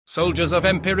Soldiers of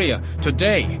Empiria,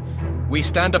 today we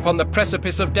stand upon the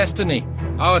precipice of destiny.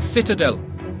 Our Citadel,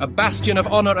 a bastion of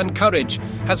honor and courage,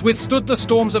 has withstood the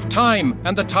storms of time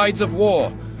and the tides of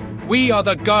war. We are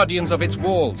the guardians of its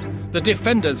walls, the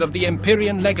defenders of the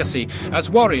Empyrean legacy. As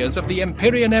warriors of the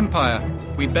Empyrean Empire,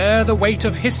 we bear the weight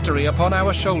of history upon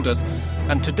our shoulders,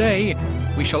 and today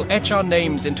we shall etch our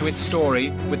names into its story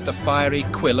with the fiery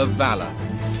quill of valor.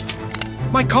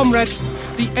 My comrades,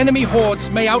 the enemy hordes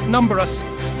may outnumber us.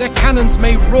 Their cannons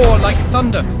may roar like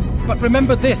thunder. But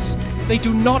remember this, they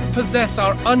do not possess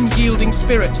our unyielding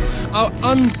spirit, our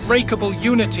unbreakable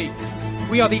unity.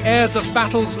 We are the heirs of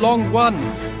battles long won,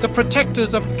 the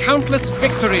protectors of countless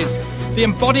victories, the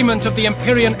embodiment of the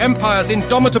Empyrean Empire's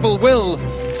indomitable will.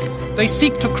 They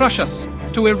seek to crush us,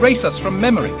 to erase us from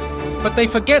memory. But they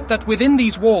forget that within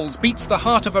these walls beats the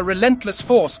heart of a relentless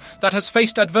force that has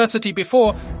faced adversity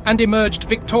before and emerged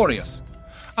victorious.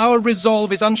 Our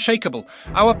resolve is unshakable,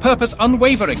 our purpose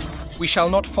unwavering. We shall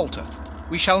not falter.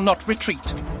 We shall not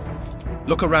retreat.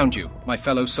 Look around you, my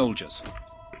fellow soldiers.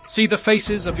 See the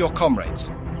faces of your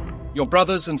comrades, your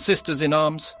brothers and sisters in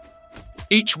arms.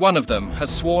 Each one of them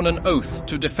has sworn an oath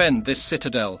to defend this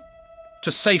citadel, to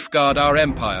safeguard our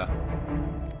empire.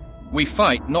 We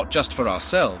fight not just for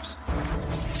ourselves,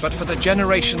 but for the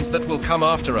generations that will come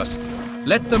after us.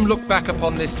 Let them look back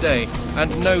upon this day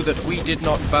and know that we did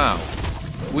not bow.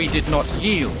 We did not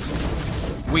yield.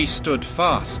 We stood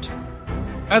fast.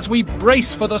 As we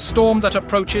brace for the storm that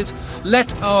approaches,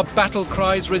 let our battle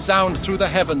cries resound through the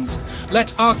heavens.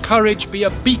 Let our courage be a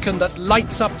beacon that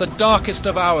lights up the darkest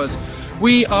of hours.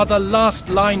 We are the last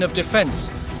line of defense,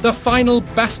 the final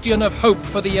bastion of hope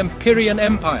for the Empyrean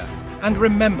Empire. And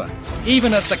remember,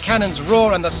 even as the cannons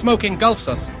roar and the smoke engulfs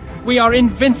us, we are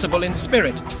invincible in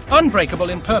spirit, unbreakable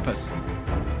in purpose.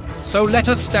 So let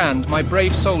us stand, my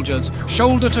brave soldiers,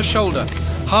 shoulder to shoulder,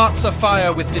 hearts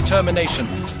afire with determination.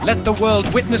 Let the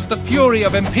world witness the fury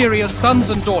of Empyrea's sons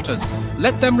and daughters.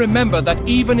 Let them remember that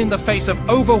even in the face of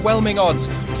overwhelming odds,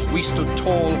 we stood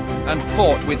tall and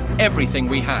fought with everything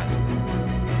we had.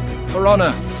 For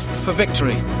honor, for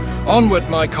victory, onward,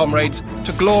 my comrades,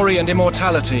 to glory and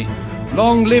immortality.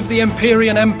 Long live the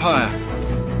Empyrean Empire!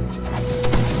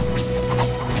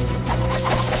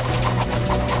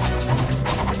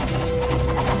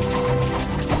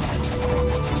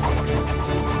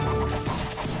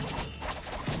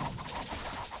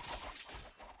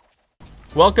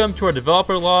 Welcome to our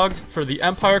developer log for the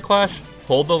Empire Clash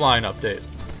Hold the Line update.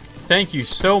 Thank you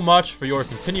so much for your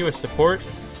continuous support,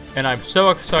 and I'm so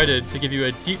excited to give you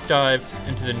a deep dive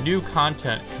into the new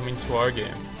content coming to our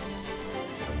game.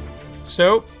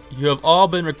 So, you have all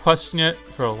been requesting it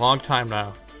for a long time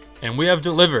now, and we have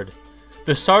delivered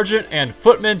the Sergeant and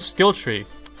Footman skill tree.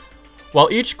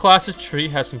 While each class's tree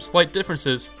has some slight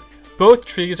differences, both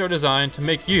trees are designed to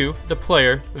make you, the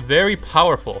player, very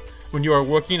powerful when you are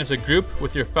working as a group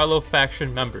with your fellow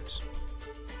faction members.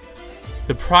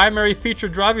 The primary feature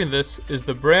driving this is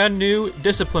the brand new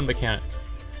discipline mechanic.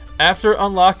 After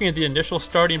unlocking the initial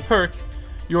starting perk,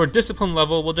 your discipline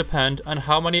level will depend on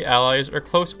how many allies are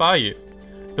close by you.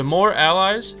 The more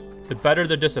allies, the better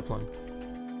the discipline.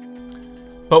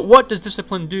 But what does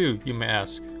discipline do, you may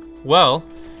ask? Well,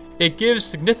 it gives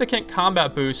significant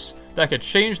combat boosts that could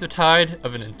change the tide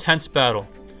of an intense battle.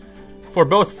 For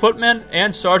both Footman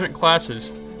and Sergeant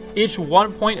classes, each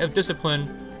 1 point of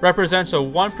discipline represents a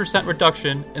 1%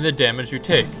 reduction in the damage you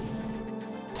take.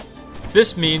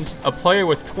 This means a player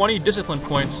with 20 discipline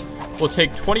points will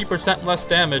take 20% less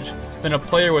damage than a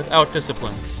player without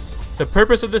discipline. The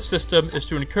purpose of this system is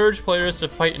to encourage players to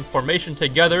fight in formation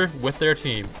together with their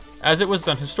team, as it was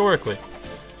done historically.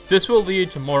 This will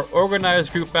lead to more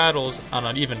organized group battles on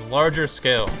an even larger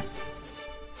scale.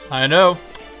 I know,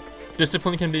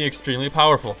 discipline can be extremely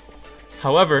powerful.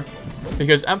 However,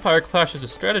 because Empire Clash is a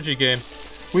strategy game,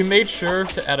 we made sure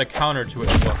to add a counter to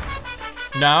it as well.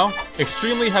 Now,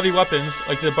 extremely heavy weapons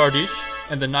like the Bardiche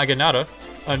and the Naginata,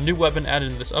 a new weapon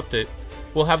added in this update,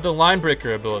 will have the Line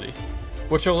Breaker ability,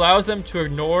 which allows them to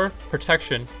ignore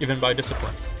protection even by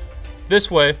discipline.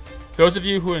 This way, those of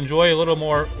you who enjoy a little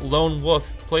more lone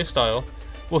wolf playstyle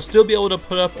will still be able to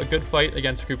put up a good fight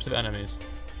against groups of enemies.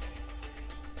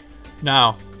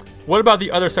 Now, what about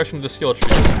the other section of the skill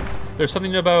trees? There's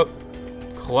something about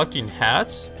collecting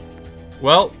hats?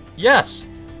 Well, yes!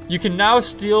 You can now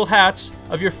steal hats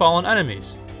of your fallen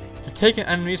enemies. To take an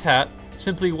enemy's hat,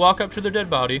 simply walk up to their dead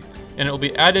body and it will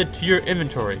be added to your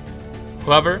inventory.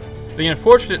 However, the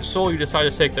unfortunate soul you decide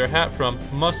to take their hat from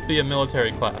must be a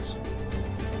military class.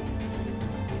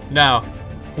 Now,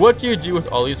 what do you do with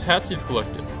all these hats you've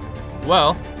collected?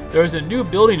 Well, there is a new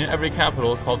building in every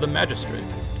capital called the Magistrate.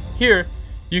 Here,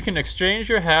 You can exchange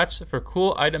your hats for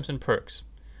cool items and perks.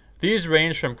 These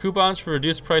range from coupons for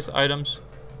reduced price items,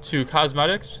 to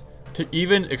cosmetics, to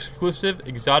even exclusive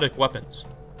exotic weapons.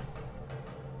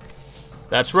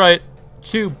 That's right,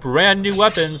 2 brand new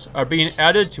weapons are being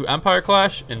added to Empire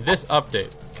Clash in this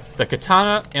update, the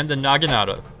Katana and the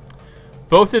Naginata.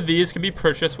 Both of these can be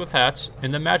purchased with hats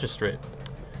in the Magistrate.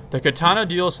 The Katana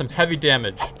deals some heavy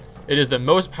damage. It is the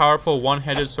most powerful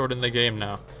one-handed sword in the game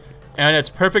now, and its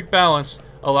perfect balance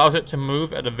allows it to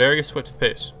move at a very swift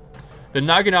pace. The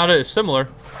Naginata is similar,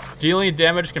 dealing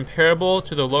damage comparable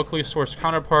to the locally sourced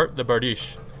counterpart, the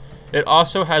Bardiche. It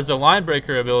also has the Line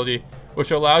Breaker ability, which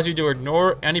allows you to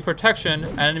ignore any protection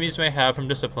enemies may have from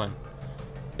discipline.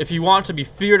 If you want to be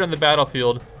feared on the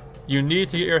battlefield, you need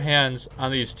to get your hands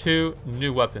on these 2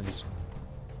 new weapons.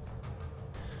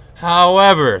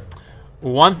 However,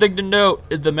 one thing to note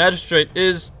is the Magistrate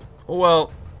is,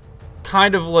 well,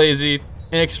 kind of lazy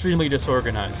and extremely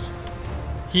disorganized.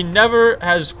 He never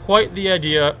has quite the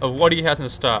idea of what he has in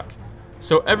stock,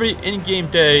 so every in-game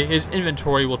day his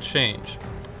inventory will change.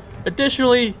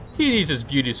 Additionally, he needs his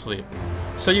beauty sleep,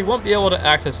 so you won't be able to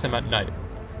access him at night.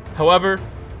 However,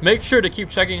 make sure to keep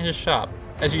checking his shop,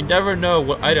 as you never know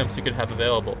what items you could have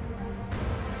available.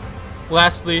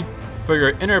 Lastly, for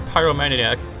your inner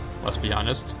pyromaniac, let's be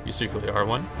honest, you secretly are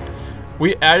one,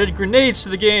 we added grenades to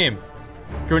the game.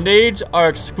 Grenades are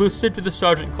exclusive to the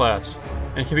Sergeant class,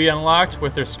 and can be unlocked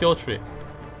with their skill tree.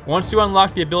 Once you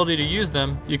unlock the ability to use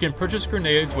them, you can purchase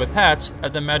grenades with hats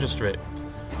at the Magistrate.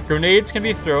 Grenades can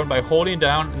be thrown by holding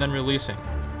down and then releasing.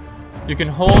 You can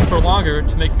hold for longer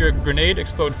to make your grenade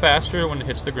explode faster when it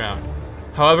hits the ground.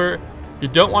 However, you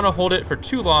don't want to hold it for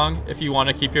too long if you want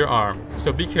to keep your arm,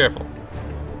 so be careful.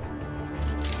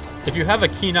 If you have a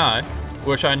keen eye,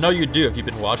 which I know you do if you've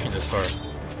been watching this far,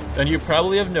 then you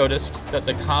probably have noticed that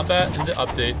the combat in the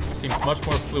update seems much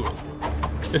more fluid.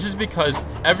 This is because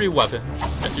every weapon,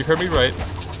 as you heard me right,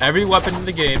 every weapon in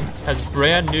the game has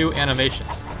brand new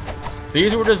animations.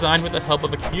 These were designed with the help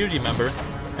of a community member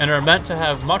and are meant to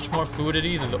have much more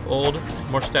fluidity than the old,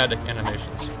 more static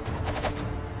animations.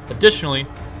 Additionally,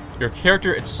 your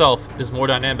character itself is more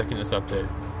dynamic in this update.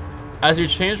 As you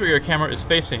change where your camera is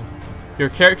facing, your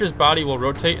character's body will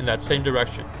rotate in that same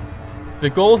direction. The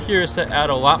goal here is to add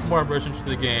a lot more immersion to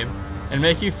the game and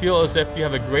make you feel as if you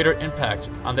have a greater impact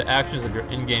on the actions of your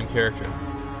in-game character.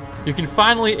 You can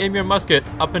finally aim your musket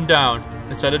up and down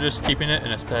instead of just keeping it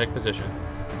in a static position.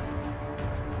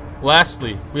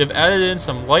 Lastly, we have added in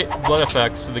some light blood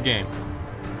effects to the game.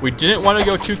 We didn't want to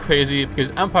go too crazy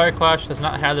because Empire Clash has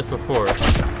not had this before,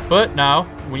 but now,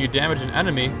 when you damage an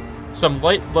enemy, some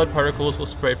light blood particles will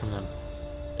spray from them.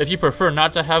 If you prefer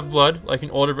not to have blood, like in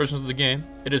older versions of the game,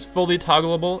 it is fully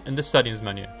toggleable in the settings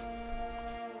menu.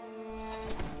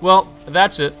 Well,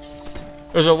 that's it.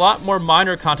 There's a lot more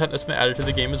minor content that's been added to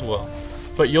the game as well,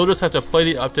 but you'll just have to play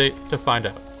the update to find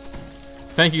out.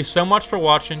 Thank you so much for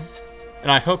watching,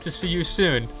 and I hope to see you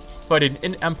soon fighting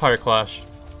in Empire Clash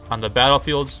on the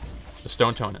battlefields of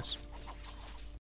Stone Tonus.